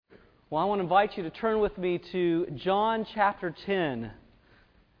Well, I want to invite you to turn with me to John chapter 10.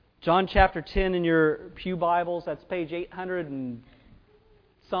 John chapter 10 in your pew Bibles. That's page 800 and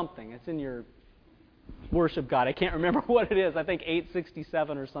something. It's in your worship guide. I can't remember what it is. I think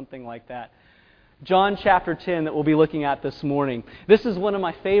 867 or something like that. John chapter 10 that we'll be looking at this morning. This is one of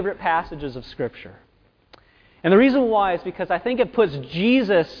my favorite passages of Scripture. And the reason why is because I think it puts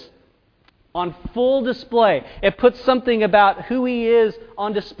Jesus on full display. It puts something about who He is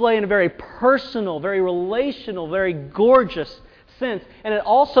on display in a very personal, very relational, very gorgeous sense. And it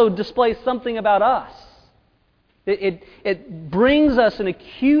also displays something about us. It brings us an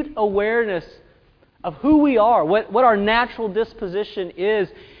acute awareness of who we are, what our natural disposition is,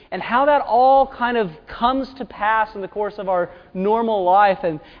 and how that all kind of comes to pass in the course of our normal life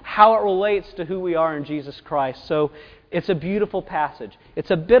and how it relates to who we are in Jesus Christ. So it's a beautiful passage.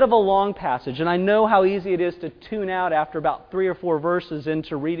 It's a bit of a long passage, and I know how easy it is to tune out after about 3 or 4 verses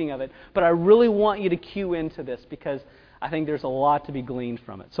into reading of it, but I really want you to cue into this because I think there's a lot to be gleaned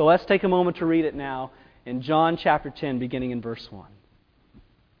from it. So let's take a moment to read it now in John chapter 10, beginning in verse 1.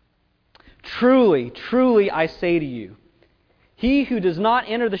 Truly, truly, I say to you, he who does not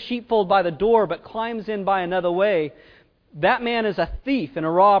enter the sheepfold by the door, but climbs in by another way, that man is a thief and a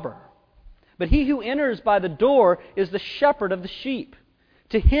robber. But he who enters by the door is the shepherd of the sheep.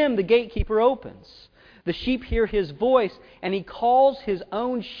 To him the gatekeeper opens. The sheep hear his voice, and he calls his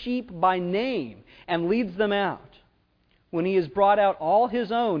own sheep by name and leads them out. When he has brought out all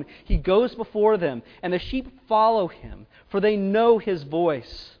his own, he goes before them, and the sheep follow him, for they know his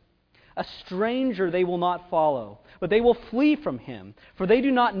voice. A stranger they will not follow, but they will flee from him, for they do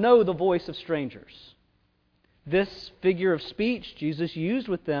not know the voice of strangers. This figure of speech Jesus used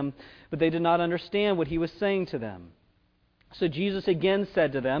with them, but they did not understand what He was saying to them. So Jesus again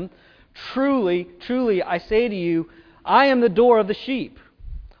said to them, Truly, truly, I say to you, I am the door of the sheep.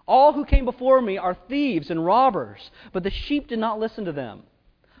 All who came before me are thieves and robbers, but the sheep did not listen to them.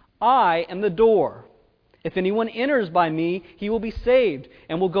 I am the door. If anyone enters by me, he will be saved,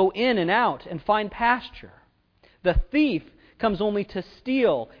 and will go in and out and find pasture. The thief comes only to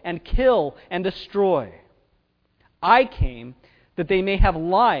steal and kill and destroy. I came that they may have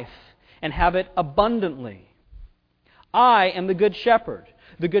life and have it abundantly. I am the good shepherd.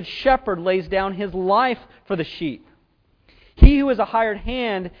 The good shepherd lays down his life for the sheep. He who is a hired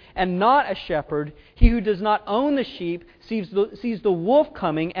hand and not a shepherd, he who does not own the sheep, sees the wolf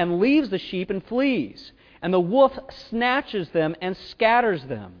coming and leaves the sheep and flees. And the wolf snatches them and scatters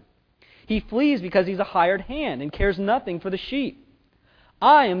them. He flees because he's a hired hand and cares nothing for the sheep.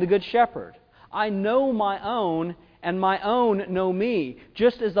 I am the good shepherd. I know my own, and my own know me,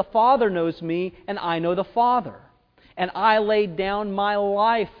 just as the Father knows me, and I know the Father. And I laid down my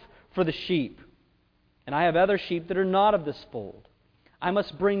life for the sheep. And I have other sheep that are not of this fold. I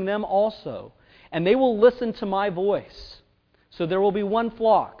must bring them also, and they will listen to my voice. So there will be one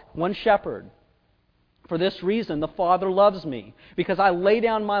flock, one shepherd. For this reason the Father loves me, because I lay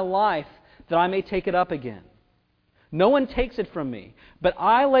down my life that I may take it up again. No one takes it from me, but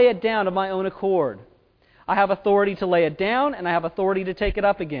I lay it down of my own accord. I have authority to lay it down, and I have authority to take it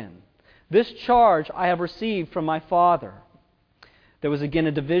up again. This charge I have received from my Father. There was again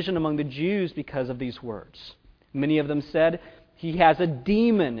a division among the Jews because of these words. Many of them said, He has a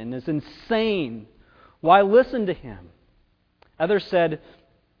demon and is insane. Why listen to him? Others said,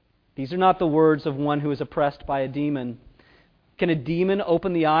 These are not the words of one who is oppressed by a demon. Can a demon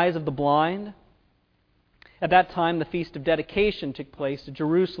open the eyes of the blind? At that time, the Feast of Dedication took place at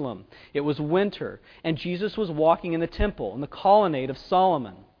Jerusalem. It was winter, and Jesus was walking in the temple, in the colonnade of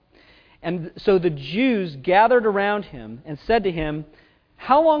Solomon. And so the Jews gathered around Him and said to Him,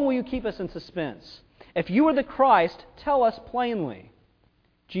 How long will you keep us in suspense? If you are the Christ, tell us plainly.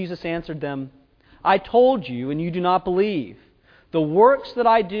 Jesus answered them, I told you, and you do not believe. The works that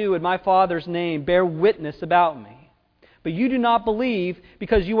I do in my Father's name bear witness about me. But you do not believe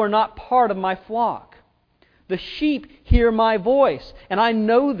because you are not part of my flock. The sheep hear my voice, and I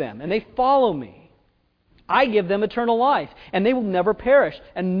know them, and they follow me. I give them eternal life, and they will never perish,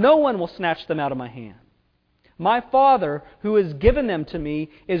 and no one will snatch them out of my hand. My Father, who has given them to me,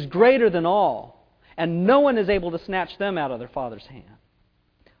 is greater than all, and no one is able to snatch them out of their Father's hand.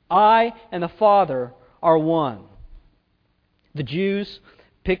 I and the Father are one. The Jews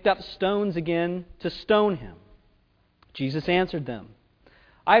picked up stones again to stone Him. Jesus answered them,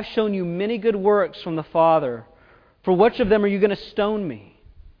 I have shown you many good works from the Father. For which of them are you going to stone me?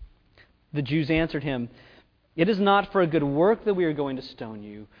 The Jews answered Him, It is not for a good work that we are going to stone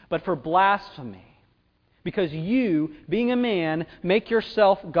you, but for blasphemy. Because you, being a man, make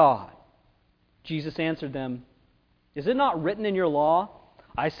yourself God. Jesus answered them, Is it not written in your law,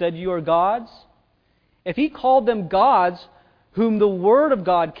 I said you are gods? If he called them gods, whom the word of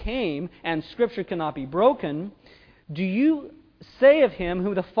God came, and Scripture cannot be broken, do you say of him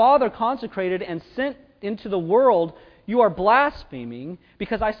whom the Father consecrated and sent into the world, you are blaspheming,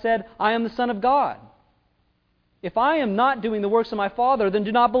 because I said, I am the Son of God? If I am not doing the works of my Father, then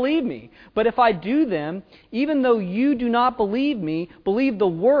do not believe me. But if I do them, even though you do not believe me, believe the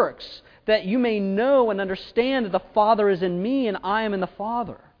works, that you may know and understand that the Father is in me and I am in the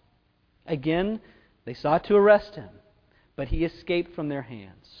Father. Again, they sought to arrest him, but he escaped from their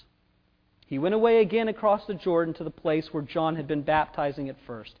hands. He went away again across the Jordan to the place where John had been baptizing at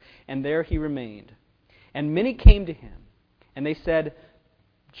first, and there he remained. And many came to him, and they said,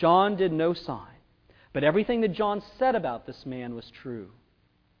 John did no sign, but everything that John said about this man was true.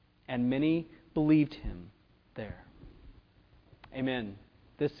 And many believed him there. Amen.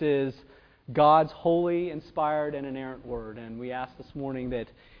 This is God's holy, inspired, and inerrant Word, and we ask this morning that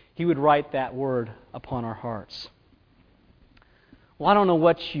He would write that Word upon our hearts. Well, I don't know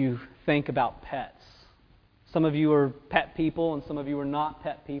what you think about pets. Some of you are pet people, and some of you are not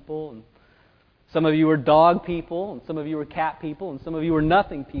pet people, and some of you are dog people, and some of you are cat people, and some of you are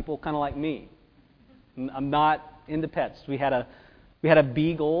nothing people, kind of like me. I'm not into pets. We had a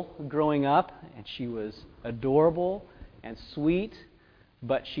beagle growing up, and she was adorable and sweet,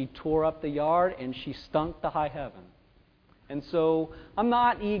 but she tore up the yard and she stunk to high heaven. And so I'm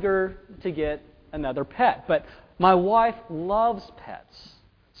not eager to get another pet, but my wife loves pets.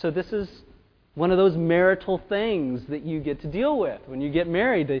 So this is one of those marital things that you get to deal with when you get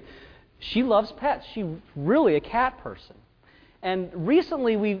married. She loves pets. She's really a cat person. And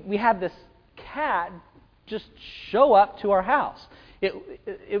recently we had this cat just show up to our house.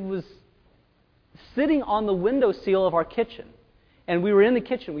 It was sitting on the windowsill of our kitchen. And we were in the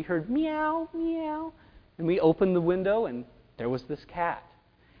kitchen. We heard meow, meow. And we opened the window and there was this cat.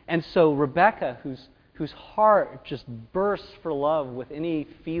 And so Rebecca, whose heart just bursts for love with any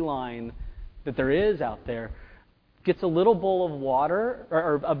feline that there is out there, gets a little bowl of water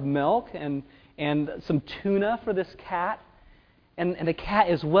or of milk and some tuna for this cat. And the cat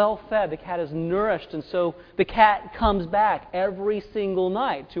is well fed. The cat is nourished. And so the cat comes back every single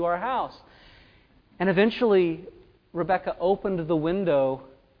night to our house. And eventually, Rebecca opened the window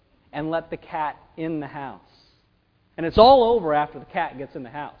and let the cat in the house. And it's all over after the cat gets in the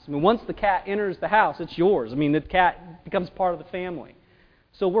house. I mean, once the cat enters the house, it's yours. I mean, the cat becomes part of the family.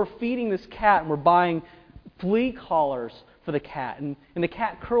 So we're feeding this cat and we're buying flea collars for the cat. And the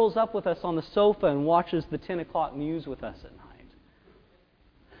cat curls up with us on the sofa and watches the 10 o'clock news with us at night.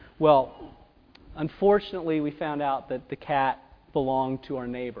 Well, unfortunately, we found out that the cat belonged to our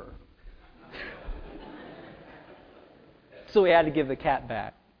neighbor. So we had to give the cat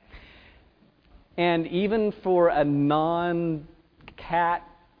back. And even for a non-cat,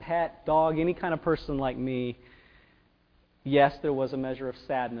 pet, dog, any kind of person like me, yes, there was a measure of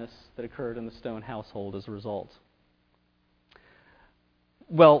sadness that occurred in the Stone household as a result.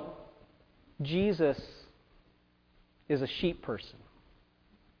 Well, Jesus is a sheep person.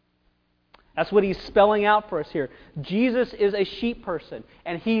 That's what he's spelling out for us here. Jesus is a sheep person,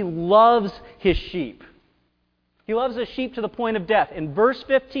 and he loves his sheep. He loves his sheep to the point of death. In verse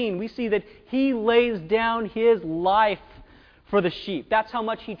 15, we see that he lays down his life for the sheep. That's how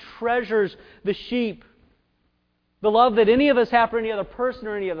much he treasures the sheep. The love that any of us have for any other person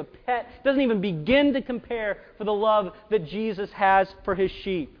or any other pet doesn't even begin to compare for the love that Jesus has for his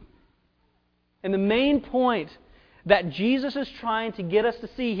sheep. And the main point that Jesus is trying to get us to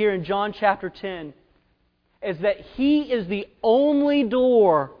see here in John chapter 10 is that he is the only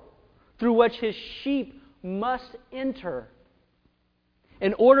door through which his sheep must enter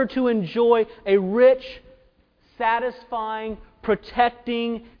in order to enjoy a rich, satisfying,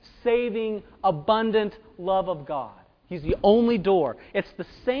 protecting, saving, abundant love of God. He's the only door. It's the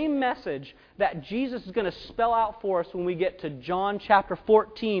same message that Jesus is going to spell out for us when we get to John chapter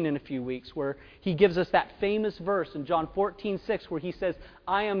 14 in a few weeks, where he gives us that famous verse in John 14:6, where he says,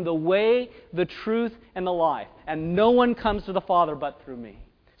 I am the way, the truth, and the life, and no one comes to the Father but through me.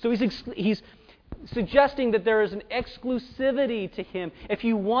 So he's suggesting that there is an exclusivity to him. If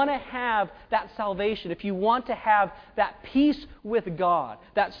you want to have that salvation, if you want to have that peace with God,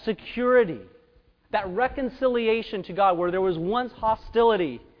 that security, that reconciliation to God where there was once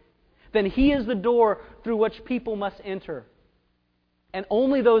hostility, then he is the door through which people must enter. And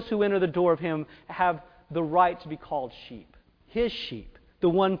only those who enter the door of him have the right to be called sheep. His sheep, the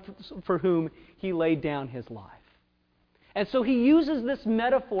one for whom he laid down his life. And so he uses this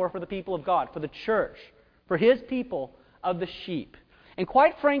metaphor for the people of God, for the church, for his people of the sheep. And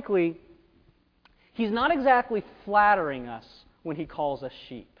quite frankly, he's not exactly flattering us when He calls us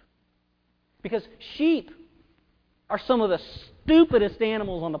sheep. Because sheep are some of the stupidest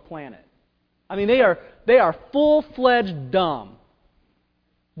animals on the planet. I mean, they are full-fledged dumb.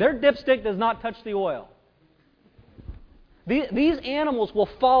 Their dipstick does not touch the oil. These animals will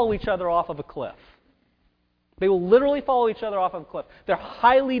follow each other off of a cliff. They will literally follow each other off of a cliff. They're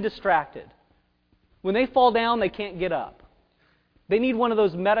highly distracted. When they fall down, they can't get up. They need one of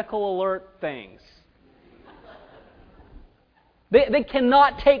those medical alert things. They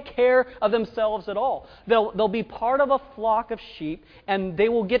cannot take care of themselves at all. They'll be part of a flock of sheep, and they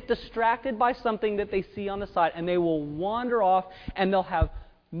will get distracted by something that they see on the side, and they will wander off, and they'll have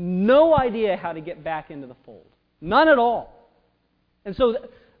no idea how to get back into the fold. None at all. And so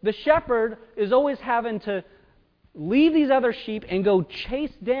the shepherd is always having to leave these other sheep and go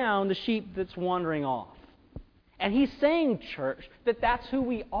chase down the sheep that's wandering off. And he's saying, church, that that's who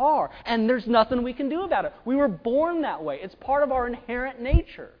we are. And there's nothing we can do about it. We were born that way. It's part of our inherent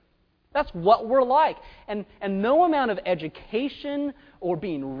nature. That's what we're like. And no amount of education or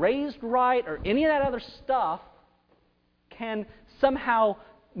being raised right or any of that other stuff can somehow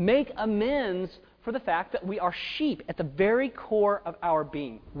make amends for the fact that we are sheep at the very core of our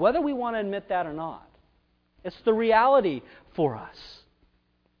being, whether we want to admit that or not. It's the reality for us.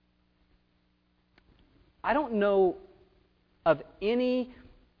 I don't know of any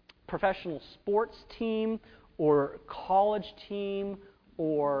professional sports team or college team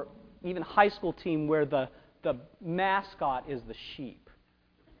or even high school team where the mascot is the sheep.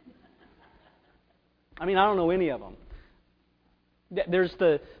 I mean, I don't know any of them. There's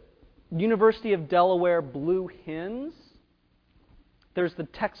the University of Delaware Blue Hens. There's the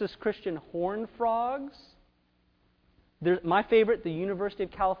Texas Christian Horned Frogs. There's my favorite, the University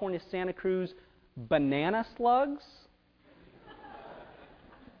of California, Santa Cruz Banana Slugs.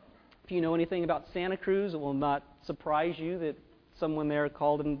 If you know anything about Santa Cruz, it will not surprise you that someone there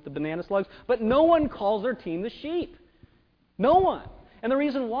called them the Banana Slugs. But no one calls their team the sheep. No one. And the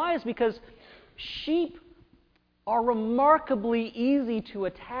reason why is because sheep are remarkably easy to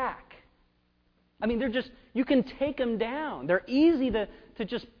attack. I mean, you can take them down. They're easy to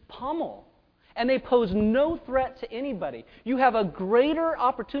just pummel. And they pose no threat to anybody. You have a greater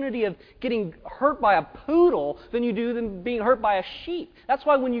opportunity of getting hurt by a poodle than you do than being hurt by a sheep. That's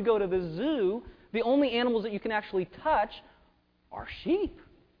why when you go to the zoo, the only animals that you can actually touch are sheep.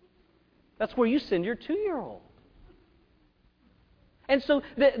 That's where you send your 2-year-old. And so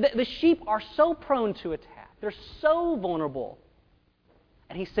the sheep are so prone to attack. They're so vulnerable.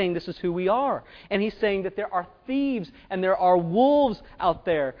 And he's saying this is who we are. And he's saying that there are thieves and there are wolves out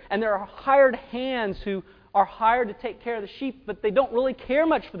there. And there are hired hands who are hired to take care of the sheep, but they don't really care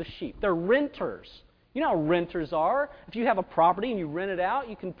much for the sheep. They're renters. You know how renters are. If you have a property and you rent it out,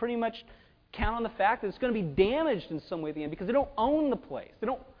 you can pretty much count on the fact that it's going to be damaged in some way at the end because they don't own the place. They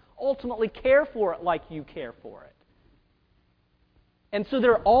don't ultimately care for it like you care for it. And so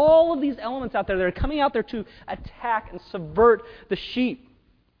there are all of these elements out there that are coming out there to attack and subvert the sheep.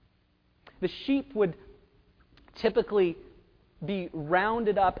 The sheep would typically be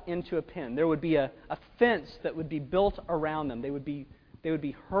rounded up into a pen. There would be a fence that would be built around them. They would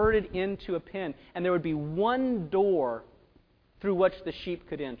be herded into a pen, and there would be one door through which the sheep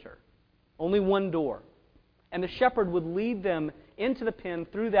could enter. Only one door. And the shepherd would lead them into the pen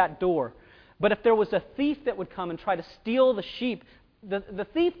through that door. But if there was a thief that would come and try to steal the sheep, the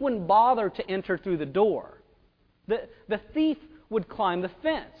thief wouldn't bother to enter through the door. The thief would climb the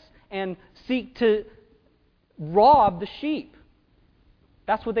fence and seek to rob the sheep.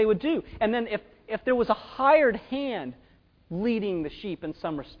 That's what they would do. And then if there was a hired hand leading the sheep in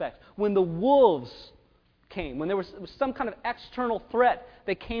some respects, when the wolves came, when there was some kind of external threat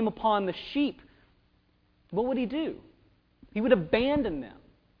that came upon the sheep, what would he do? He would abandon them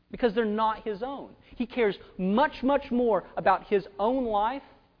because they're not his own. He cares much, much more about his own life,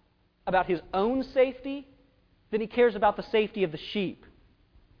 about his own safety, than he cares about the safety of the sheep.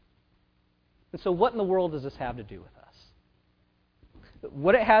 And so what in the world does this have to do with us?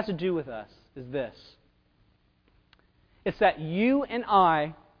 What it has to do with us is this. It's that you and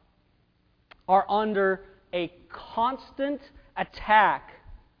I are under a constant attack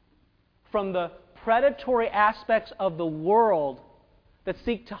from the predatory aspects of the world that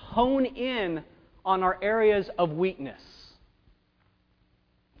seek to hone in on our areas of weakness.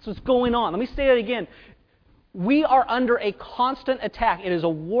 That's what's going on. Let me say that again. We are under a constant attack. It is a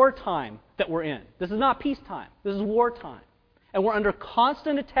wartime that we're in. This is not peacetime. This is wartime. And we're under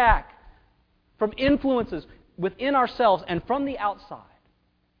constant attack from influences within ourselves and from the outside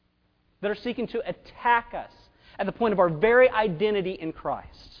that are seeking to attack us at the point of our very identity in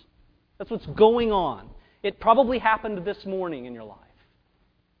Christ. That's what's going on It probably happened this morning in your life.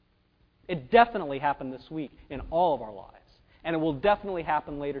 It definitely happened this week in all of our lives. And it will definitely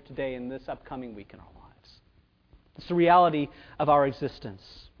happen later today in this upcoming week in our lives. It's the reality of our existence.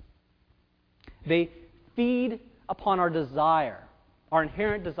 They feed upon our desire, our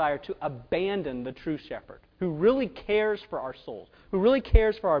inherent desire to abandon the true shepherd, who really cares for our souls, who really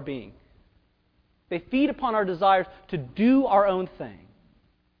cares for our being. They feed upon our desires to do our own thing,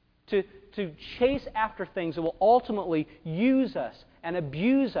 to chase after things that will ultimately use us and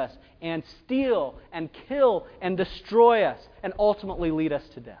abuse us and steal and kill and destroy us and ultimately lead us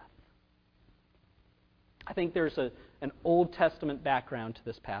to death. I think there's an Old Testament background to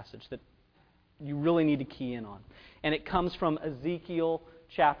this passage that you really need to key in on. And it comes from Ezekiel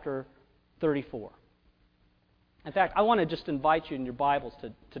chapter 34. In fact, I want to just invite you in your Bibles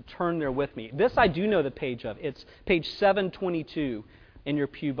to turn there with me. This I do know the page of. It's page 722 in your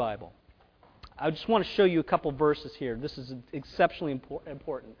Pew Bible. I just want to show you a couple verses here. This is exceptionally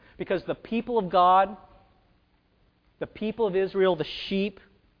important because the people of God, the people of Israel, the sheep,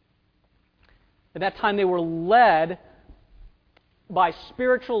 at that time they were led by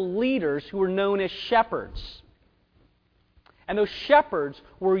spiritual leaders who were known as shepherds. And those shepherds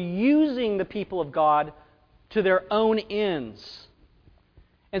were using the people of God to their own ends.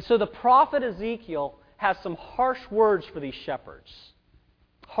 And so the prophet Ezekiel has some harsh words for these shepherds.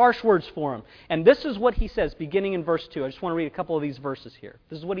 Harsh words for them. And this is what he says, beginning in verse 2. I just want to read a couple of these verses here.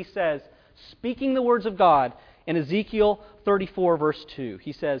 This is what he says, speaking the words of God in Ezekiel 34, verse 2.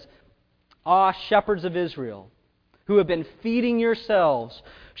 He says, "Ah, shepherds of Israel, who have been feeding yourselves,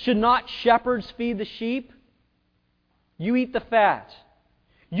 should not shepherds feed the sheep? You eat the fat.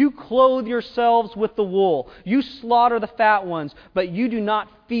 You clothe yourselves with the wool. You slaughter the fat ones, but you do not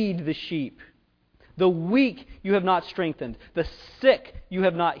feed the sheep. The weak you have not strengthened. The sick you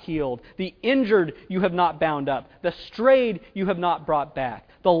have not healed. The injured you have not bound up. The strayed you have not brought back.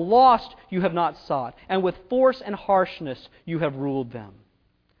 The lost you have not sought. And with force and harshness you have ruled them.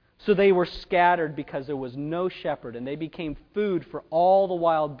 So they were scattered because there was no shepherd, and they became food for all the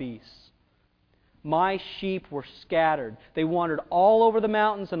wild beasts. My sheep were scattered. They wandered all over the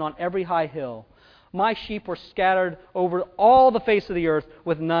mountains and on every high hill. My sheep were scattered over all the face of the earth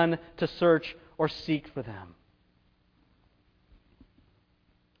with none to search or seek for them."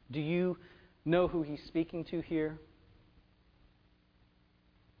 Do you know who he's speaking to here?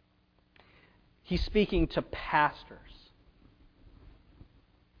 He's speaking to pastors.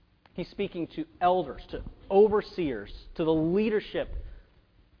 He's speaking to elders, to overseers, to the leadership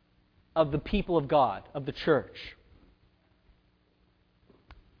of the people of God, of the church.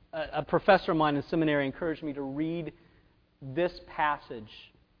 A professor of mine in seminary encouraged me to read this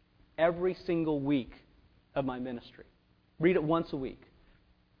passage every single week of my ministry. Read it once a week.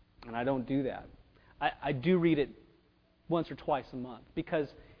 And I don't do that. I do read it once or twice a month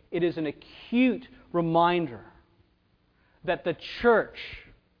because it is an acute reminder that the church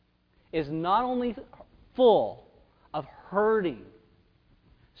is not only full of hurting,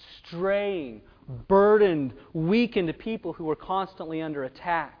 straying, burdened, weakened people who are constantly under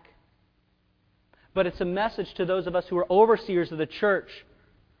attack, but it's a message to those of us who are overseers of the church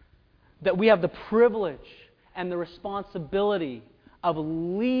that we have the privilege and the responsibility of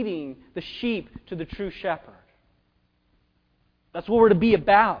leading the sheep to the true shepherd. That's what we're to be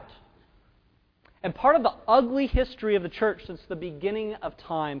about. And part of the ugly history of the church since the beginning of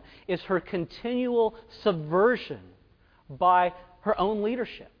time is her continual subversion by her own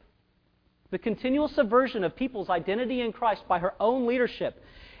leadership. The continual subversion of people's identity in Christ by her own leadership.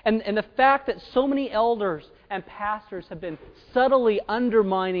 And the fact that so many elders and pastors have been subtly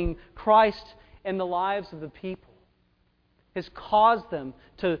undermining Christ in the lives of the people has caused them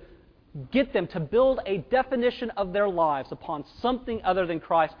to get them to build a definition of their lives upon something other than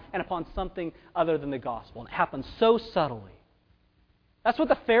Christ and upon something other than the gospel. And it happens so subtly. That's what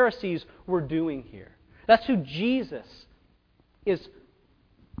the Pharisees were doing here. That's who Jesus is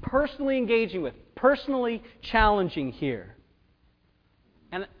personally engaging with, personally challenging here.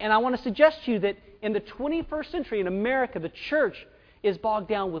 And I want to suggest to you that in the 21st century in America, the church is bogged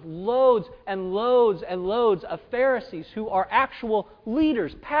down with loads and loads and loads of Pharisees who are actual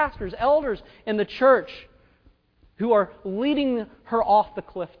leaders, pastors, elders in the church who are leading her off the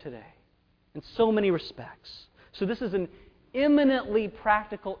cliff today in so many respects. So this is an eminently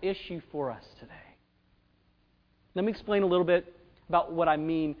practical issue for us today. Let me explain a little bit about what I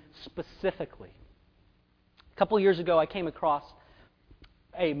mean specifically. A couple years ago, I came across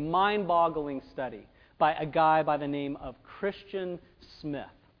a mind-boggling study by a guy by the name of Christian Smith.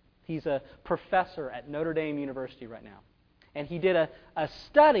 He's a professor at Notre Dame University right now. And he did a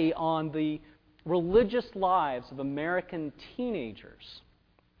study on the religious lives of American teenagers.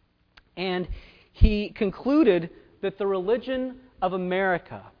 And he concluded that the religion of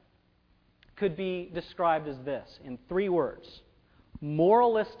America could be described as this, in 3 words: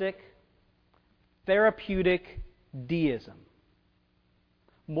 moralistic, therapeutic deism.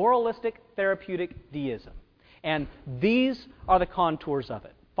 Moralistic, therapeutic deism. And these are the contours of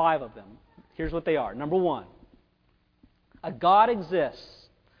it, 5 of them. Here's what they are. Number 1, a God exists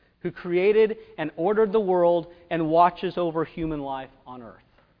who created and ordered the world and watches over human life on earth.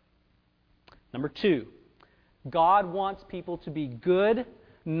 Number 2, God wants people to be good,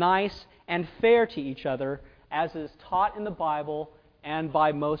 nice, and fair to each other, as is taught in the Bible and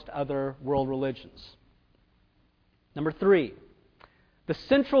by most other world religions. Number 3, the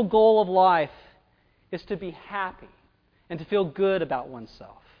central goal of life is to be happy and to feel good about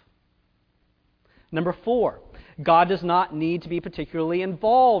oneself. Number 4, God does not need to be particularly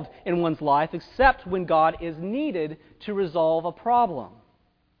involved in one's life except when God is needed to resolve a problem.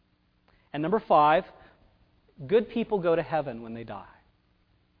 And number 5, good people go to heaven when they die.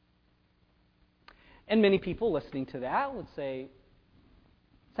 And many people listening to that would say,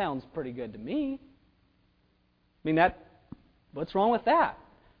 sounds pretty good to me. I mean, what's wrong with that?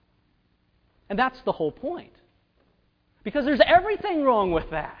 And that's the whole point. Because there's everything wrong with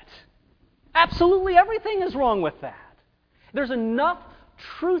that. Absolutely everything is wrong with that. There's enough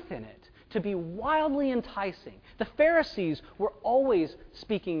truth in it to be wildly enticing. The Pharisees were always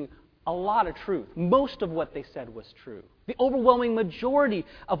speaking a lot of truth. Most of what they said was true. The overwhelming majority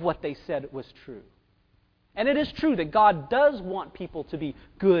of what they said was true. And it is true that God does want people to be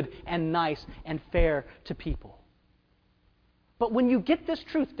good and nice and fair to people. But when you get this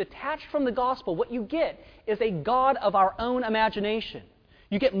truth detached from the gospel, what you get is a God of our own imagination.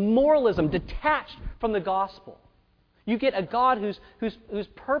 You get moralism detached from the gospel. You get a God whose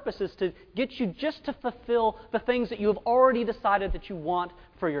purpose is to get you just to fulfill the things that you have already decided that you want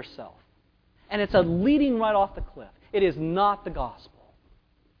for yourself. And it's a leading right off the cliff. It is not the gospel.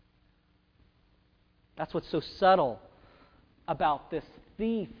 That's what's so subtle about this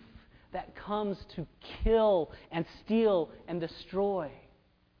thief that comes to kill and steal and destroy.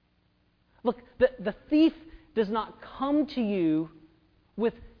 Look, the thief does not come to you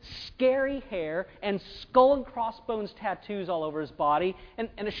with scary hair and skull and crossbones tattoos all over his body and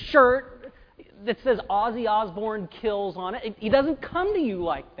a shirt that says Ozzy Osbourne kills on it. He doesn't come to you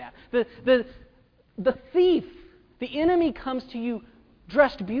like that. The thief, the enemy, comes to you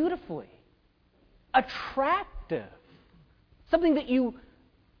dressed beautifully, attractive, something that you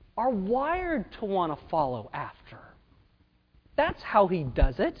are wired to want to follow after. That's how he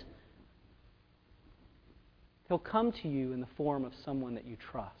does it. He'll come to you in the form of someone that you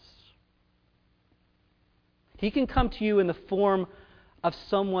trust. He can come to you in the form of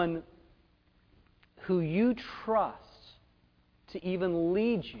someone who you trust to even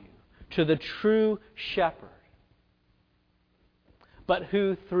lead you to the true shepherd, but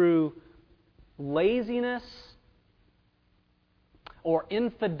who through laziness or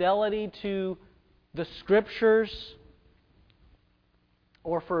infidelity to the Scriptures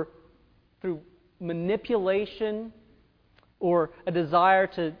or through manipulation or a desire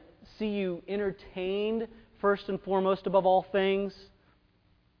to see you entertained first and foremost above all things,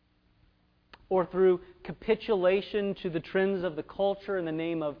 or through capitulation to the trends of the culture in the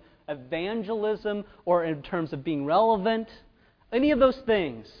name of evangelism or in terms of being relevant, any of those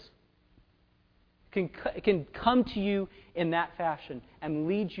things can come to you in that fashion and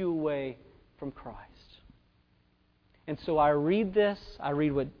lead you away from Christ. And so I read this, I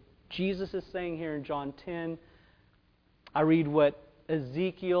read what Jesus is saying here in John 10, I read what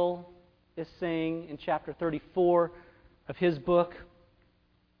Ezekiel is saying in chapter 34 of his book,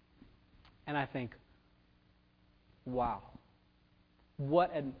 and I think, wow,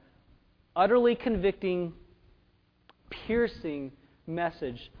 what an utterly convicting, piercing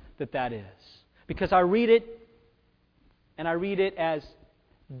message that is. Because I read it, and I read it as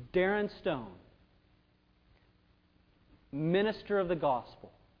Darren Stone, minister of the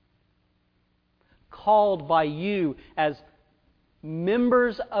gospel, called by you as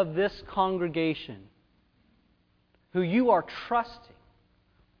members of this congregation, who you are trusting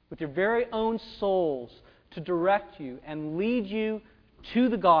with your very own souls to direct you and lead you to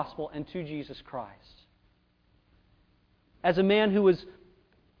the gospel and to Jesus Christ. As a man who was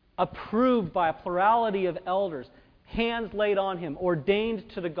approved by a plurality of elders, hands laid on him, ordained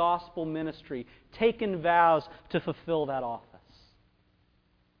to the gospel ministry, taken vows to fulfill that office.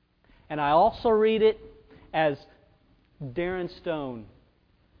 And I also read it as Darren Stone,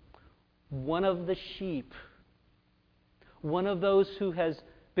 one of the sheep, one of those who has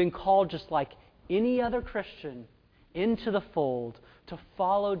been called just like any other Christian into the fold to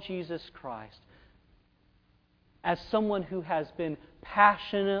follow Jesus Christ as someone who has been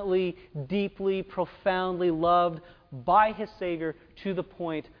passionately, deeply, profoundly loved by his Savior to the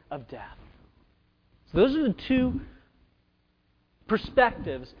point of death. So those are the two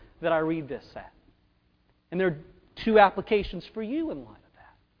perspectives that I read this at. And there are two applications for you in light of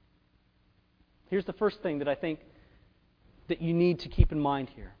that. Here's the first thing that I think that you need to keep in mind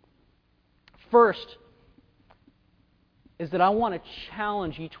here. First is that I want to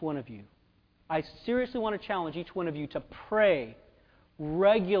challenge each one of you. I seriously want to challenge each one of you to pray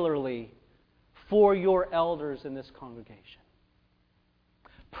regularly for your elders in this congregation.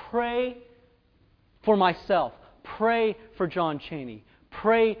 Pray for myself. Pray for John Cheney.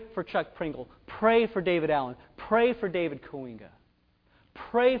 Pray for Chuck Pringle. Pray for David Allen. Pray for David Coinga.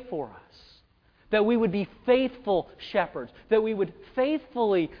 Pray for us that we would be faithful shepherds, that we would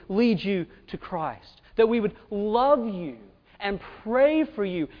faithfully lead you to Christ, that we would love you and pray for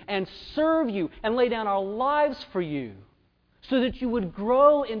you and serve you and lay down our lives for you so that you would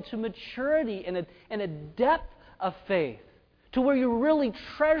grow into maturity and a depth of faith to where you're really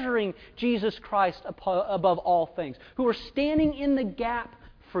treasuring Jesus Christ above all things, who are standing in the gap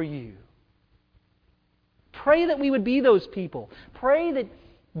for you. Pray that we would be those people. Pray that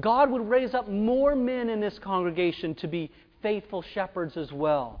God would raise up more men in this congregation to be faithful shepherds as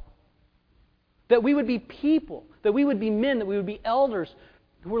well. That we would be people, that we would be men, that we would be elders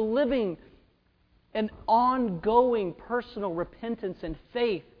who are living an ongoing personal repentance and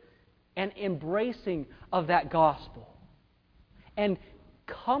faith and embracing of that gospel. And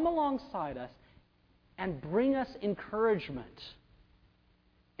come alongside us and bring us encouragement.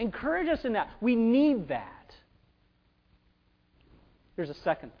 Encourage us in that. We need that. Here's a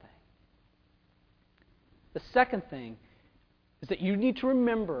second thing. The second thing is that you need to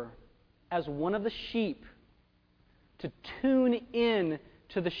remember, as one of the sheep, to tune in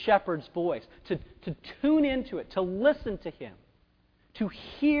to the shepherd's voice, to tune into it, to listen to him, to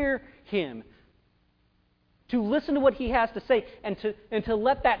hear him, to listen to what he has to say, and to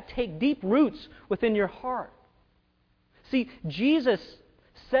let that take deep roots within your heart. See, Jesus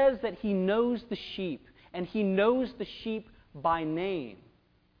says that he knows the sheep, and he knows the sheep by name.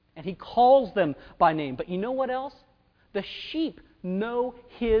 And he calls them by name. But you know what else? The sheep know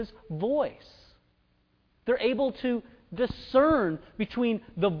his voice. They're able to discern between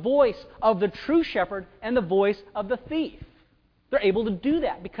the voice of the true shepherd and the voice of the thief. They're able to do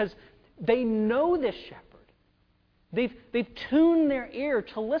that because they know this shepherd. They've tuned their ear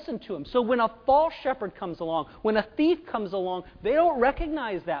to listen to him. So when a false shepherd comes along, when a thief comes along, they don't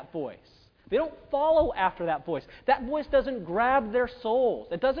recognize that voice. They don't follow after that voice. That voice doesn't grab their souls.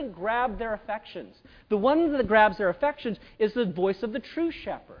 It doesn't grab their affections. The one that grabs their affections is the voice of the true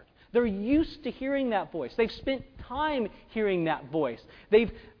shepherd. They're used to hearing that voice. They've spent time hearing that voice.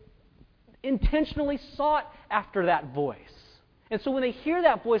 They've intentionally sought after that voice. And so when they hear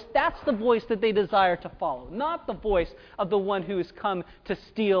that voice, that's the voice that they desire to follow, not the voice of the one who has come to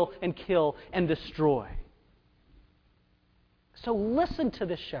steal and kill and destroy. So listen to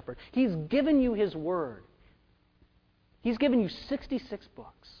this shepherd. He's given you his word. He's given you 66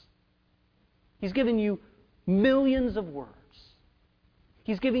 books. He's given you millions of words.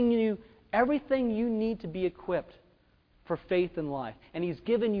 He's giving you everything you need to be equipped for faith and life. And he's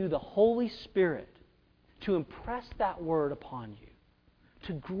given you the Holy Spirit to impress that word upon you,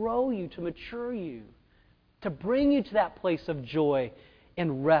 to grow you, to mature you, to bring you to that place of joy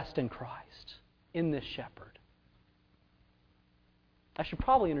and rest in Christ, in this shepherd. I should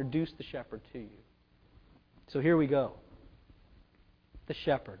probably introduce the shepherd to you. So here we go. The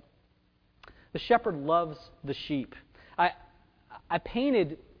shepherd. The shepherd loves the sheep. I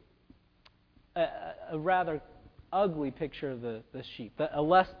painted a rather ugly picture of the sheep, a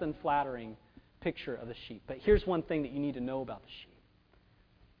less than flattering picture of the sheep. But here's one thing that you need to know about the sheep.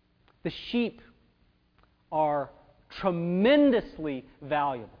 The sheep are tremendously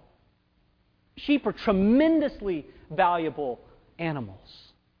valuable. Sheep are tremendously valuable animals.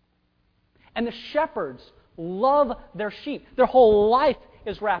 And the shepherds love their sheep. Their whole life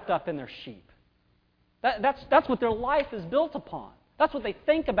is wrapped up in their sheep. That's what their life is built upon. That's what they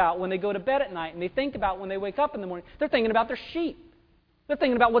think about when they go to bed at night and they think about when they wake up in the morning. They're thinking about their sheep. They're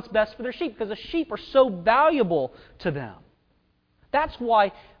thinking about what's best for their sheep because the sheep are so valuable to them. That's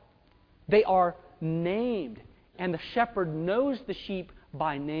why they are named. And the shepherd knows the sheep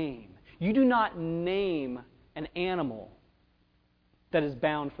by name. You do not name an animal that is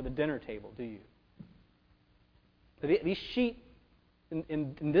bound for the dinner table, do you? These sheep,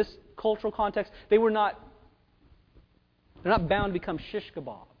 in this cultural context, they're not bound to become shish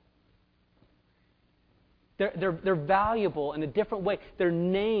kebab. They're valuable in a different way. They're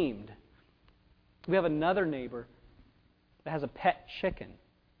named. We have another neighbor that has a pet chicken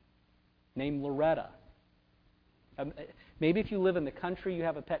named Loretta. Maybe if you live in the country, you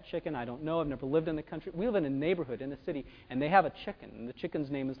have a pet chicken. I don't know. I've never lived in the country. We live in a neighborhood in a city, and they have a chicken, and the chicken's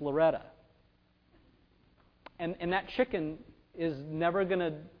name is Loretta. And that chicken is never going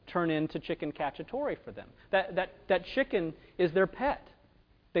to turn into chicken cacciatore for them. That chicken is their pet.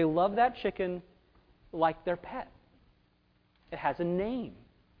 They love that chicken like their pet. It has a name.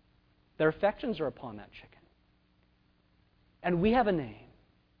 Their affections are upon that chicken. And we have a name.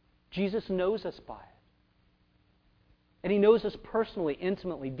 Jesus knows us by it. And He knows us personally,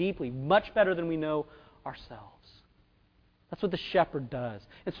 intimately, deeply, much better than we know ourselves. That's what the shepherd does.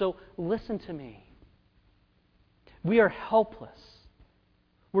 And so, listen to me. We are helpless.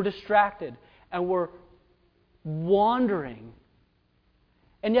 We're distracted. And we're wandering.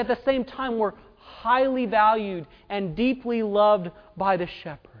 And yet at the same time, we're highly valued and deeply loved by the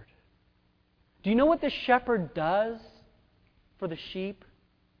shepherd. Do you know what the shepherd does for the sheep?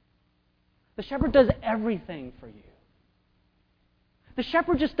 The shepherd does everything for you. The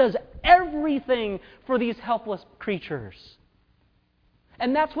shepherd just does everything for these helpless creatures.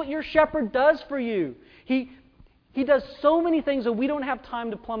 And that's what your shepherd does for you. He does so many things that we don't have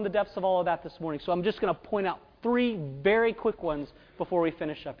time to plumb the depths of all of that this morning. So I'm just going to point out 3 very quick ones before we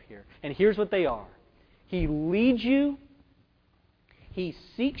finish up here. And here's what they are. He leads you, He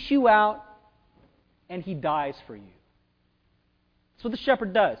seeks you out, and He dies for you. That's what the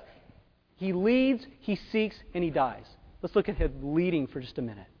shepherd does. He leads, He seeks, and He dies. Let's look at Him leading for just a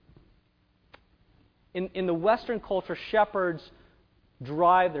minute. In the Western culture, shepherds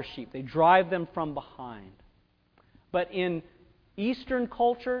drive their sheep. They drive them from behind. But in Eastern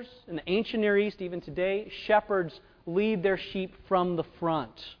cultures, in the ancient Near East, even today, shepherds lead their sheep from the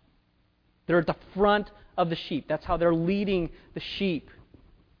front. They're at the front of the sheep. That's how they're leading the sheep.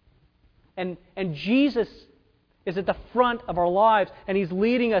 And Jesus is at the front of our lives, and He's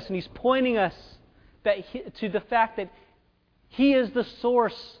leading us, and He's pointing us to the fact that He is the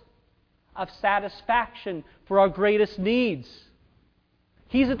source of satisfaction for our greatest needs.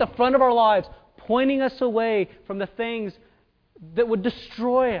 He's at the front of our lives, pointing us away from the things that would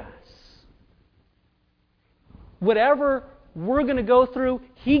destroy us. Whatever we're going to go through,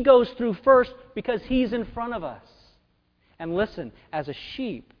 He goes through first because He's in front of us. And listen, as a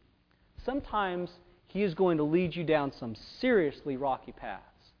sheep, sometimes He is going to lead you down some seriously rocky paths.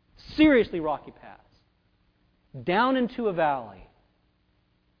 Seriously rocky paths. Down into a valley.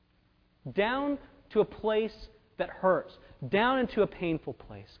 Down to a place that hurts. Down into a painful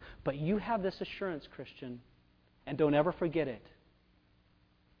place. But you have this assurance, Christian, and don't ever forget it,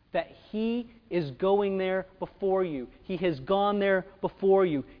 that He is going there before you. He has gone there before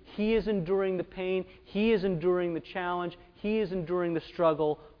you. He is enduring the pain. He is enduring the challenge. He is enduring the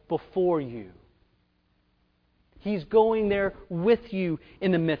struggle before you. He's going there with you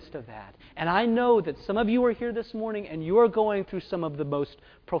in the midst of that. And I know that some of you are here this morning and you are going through some of the most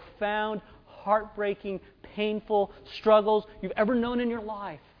profound, heartbreaking, painful struggles you've ever known in your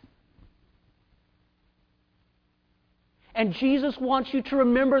life. And Jesus wants you to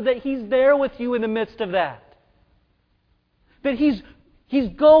remember that He's there with you in the midst of that. That He's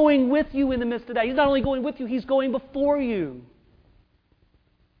going with you in the midst of that. He's not only going with you, He's going before you.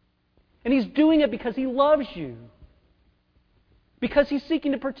 And He's doing it because He loves you. Because He's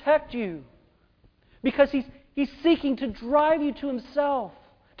seeking to protect you. Because He's seeking to drive you to Himself,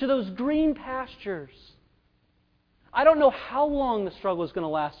 to those green pastures. I don't know how long the struggle is going to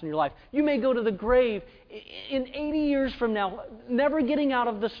last in your life. You may go to the grave in 80 years from now, never getting out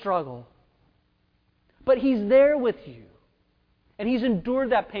of the struggle. But He's there with you. And He's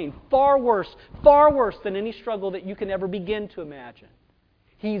endured that pain far worse than any struggle that you can ever begin to imagine.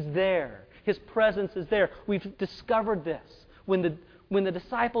 He's there. His presence is there. We've discovered this when the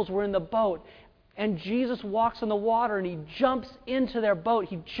disciples were in the boat and Jesus walks on the water and He jumps into their boat.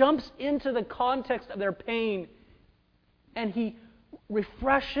 He jumps into the context of their pain and He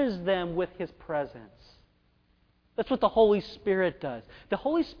refreshes them with His presence. That's what the Holy Spirit does. The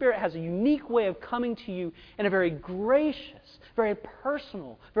Holy Spirit has a unique way of coming to you in a very gracious, very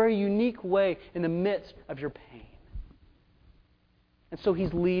personal, very unique way in the midst of your pain. And so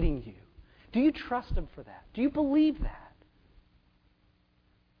He's leading you. Do you trust Him for that? Do you believe that?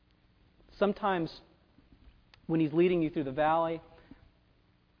 Sometimes when He's leading you through the valley,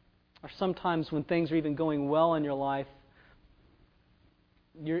 or sometimes when things are even going well in your life,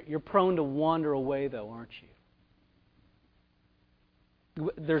 you're prone to wander away though, aren't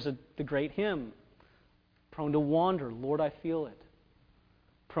you? There's the great hymn, prone to wander, Lord, I feel it.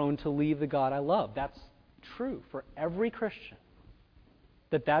 Prone to leave the God I love. That's true for every Christian,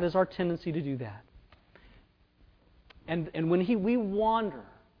 that is our tendency to do that. And when we wander,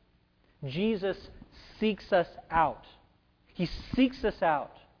 Jesus seeks us out. He seeks us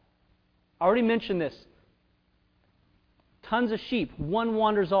out. I already mentioned this. Tons of sheep. One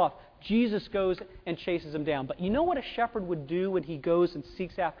wanders off. Jesus goes and chases him down. But you know what a shepherd would do when he goes and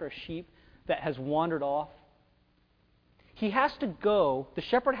seeks after a sheep that has wandered off? The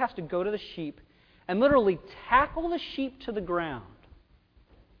shepherd has to go to the sheep and literally tackle the sheep to the ground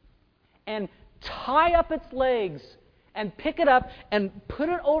and tie up its legs and pick it up and put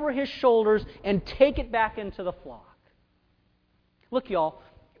it over his shoulders and take it back into the flock. Look, y'all,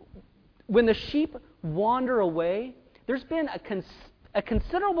 when the sheep wander away, there's been a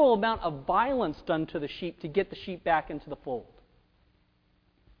considerable amount of violence done to the sheep to get the sheep back into the fold.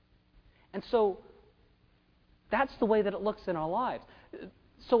 And so that's the way that it looks in our lives.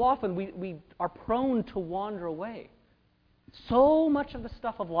 So often we are prone to wander away. So much of the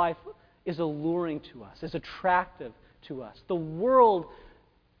stuff of life is alluring to us, is attractive to us. The world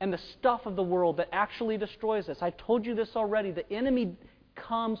and the stuff of the world that actually destroys us. I told you this already. The enemy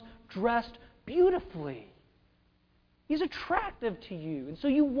comes dressed beautifully. He's attractive to you. And so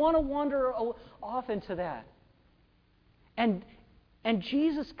you want to wander off into that. And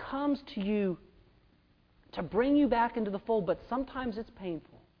Jesus comes to you to bring you back into the fold, but sometimes it's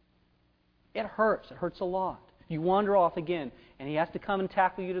painful. It hurts. It hurts a lot. You wander off again, and he has to come and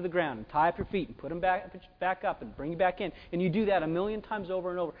tackle you to the ground and tie up your feet and put them back up and bring you back in. And you do that 1,000,000 times over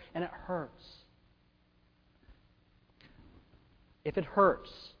and over, and it hurts. If it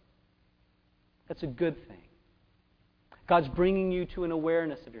hurts, that's a good thing. God's bringing you to an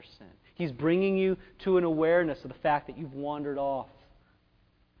awareness of your sin. He's bringing you to an awareness of the fact that you've wandered off.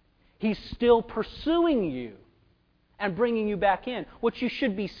 He's still pursuing you and bringing you back in. What you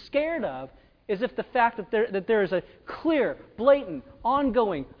should be scared of is if the fact that there is a clear, blatant,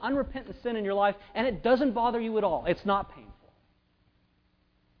 ongoing, unrepentant sin in your life and it doesn't bother you at all. It's not painful.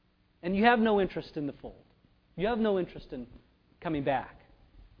 And you have no interest in the fold. You have no interest in coming back.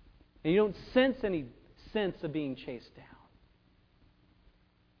 And you don't sense any sense of being chased down.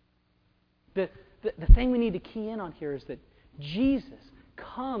 The thing we need to key in on here is that Jesus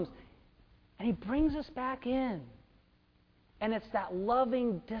comes and He brings us back in. And it's that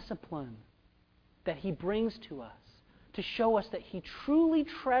loving discipline that He brings to us to show us that He truly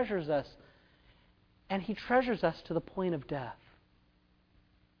treasures us, and He treasures us to the point of death.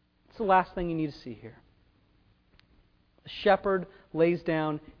 It's the last thing you need to see here. The shepherd lays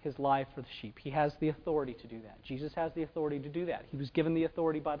down his life for the sheep. He has the authority to do that. Jesus has the authority to do that. He was given the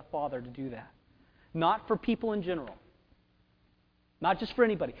authority by the Father to do that. Not for people in general. Not just for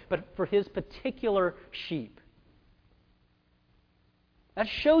anybody, but for His particular sheep. That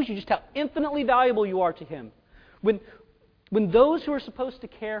shows you just how infinitely valuable you are to Him. When those who are supposed to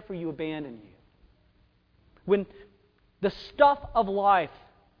care for you abandon you, when the stuff of life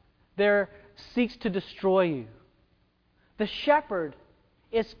there seeks to destroy you, the shepherd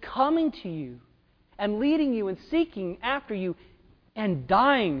is coming to you and leading you and seeking after you and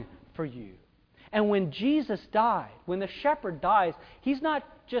dying for you. And when Jesus died, when the shepherd dies, He's not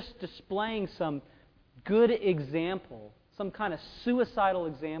just displaying some good example, some kind of suicidal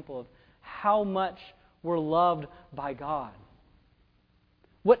example of how much we're loved by God.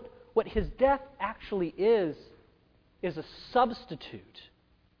 What His death actually is a substitute.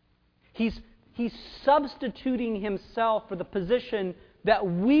 He's substituting Himself for the position that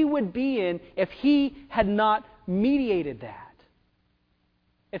we would be in if He had not mediated that.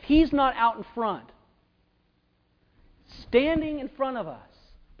 If He's not out in front, standing in front of us,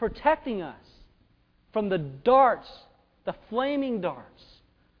 protecting us from the darts, the flaming darts,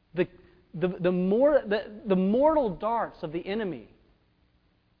 the mortal darts of the enemy,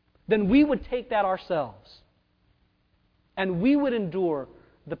 then we would take that ourselves. And we would endure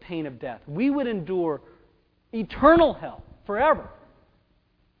the pain of death. We would endure eternal hell forever.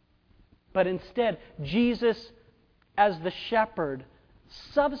 But instead, Jesus, as the shepherd,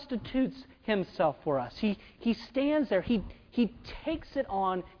 substitutes Himself for us. He stands there. He takes it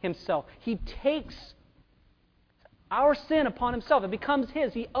on Himself. He takes our sin upon Himself. It becomes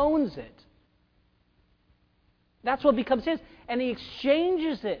His. He owns it. That's what becomes His. And He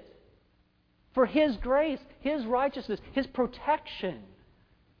exchanges it for His grace, His righteousness, His protection.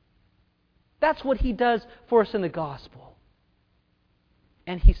 That's what He does for us in the gospel.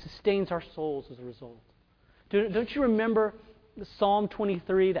 And He sustains our souls as a result. Don't you remember Psalm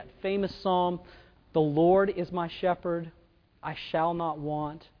 23, that famous psalm? The Lord is my shepherd, I shall not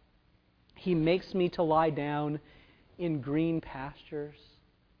want. He makes me to lie down in green pastures.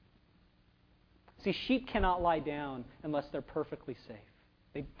 See, sheep cannot lie down unless they're perfectly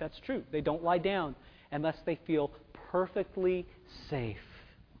safe. That's true. They don't lie down unless they feel perfectly safe,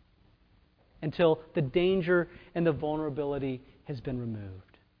 until the danger and the vulnerability has been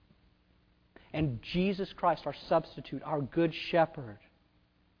removed. And Jesus Christ, our substitute, our good shepherd,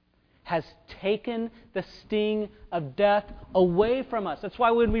 has taken the sting of death away from us. That's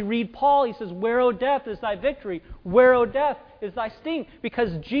why when we read Paul, he says, "Where, O death, is thy victory? Where, O death, is thy sting?"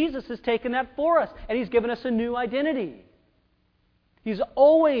 Because Jesus has taken that for us, and He's given us a new identity. He's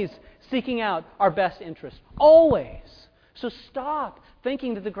always seeking out our best interest. Always. So stop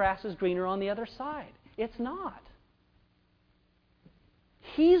thinking that the grass is greener on the other side. It's not.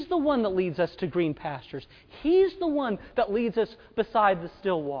 He's the one that leads us to green pastures. He's the one that leads us beside the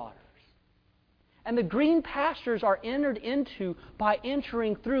still waters. And the green pastures are entered into by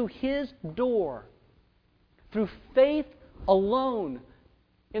entering through His door, through faith alone,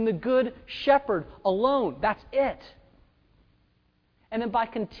 in the Good Shepherd alone. That's it. And then by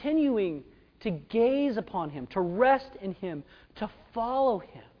continuing to gaze upon Him, to rest in Him, to follow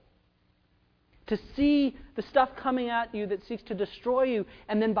Him, to see the stuff coming at you that seeks to destroy you,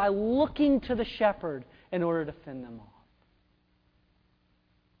 and then by looking to the shepherd in order to fend them off.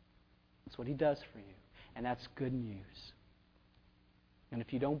 That's what He does for you. And that's good news. And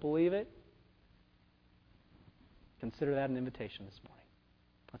if you don't believe it, consider that an invitation this morning.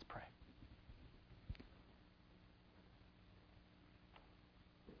 Let's pray.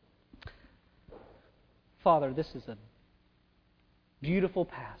 Father, this is a beautiful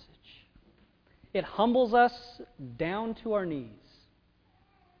passage. It humbles us down to our knees.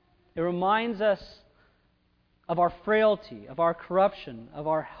 It reminds us of our frailty, of our corruption, of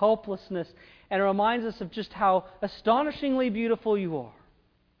our helplessness, and it reminds us of just how astonishingly beautiful You are.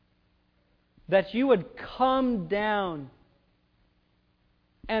 That You would come down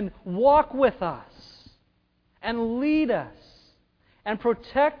and walk with us, and lead us, and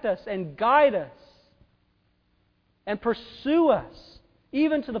protect us, and guide us, and pursue us,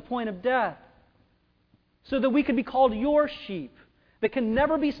 even to the point of death, so that we could be called Your sheep that can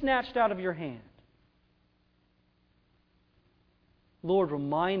never be snatched out of Your hand. Lord,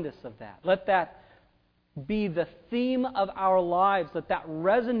 remind us of that. Let that be the theme of our lives. Let that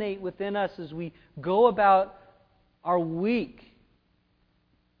resonate within us as we go about our week,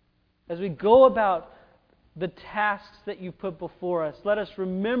 as we go about the tasks that You put before us. Let us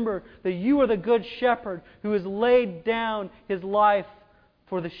remember that You are the Good Shepherd who has laid down His life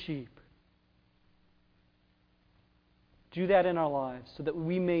for the sheep. Do that in our lives so that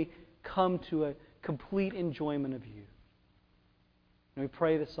we may come to a complete enjoyment of You. And we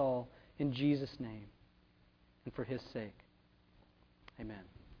pray this all in Jesus' name and for His sake. Amen.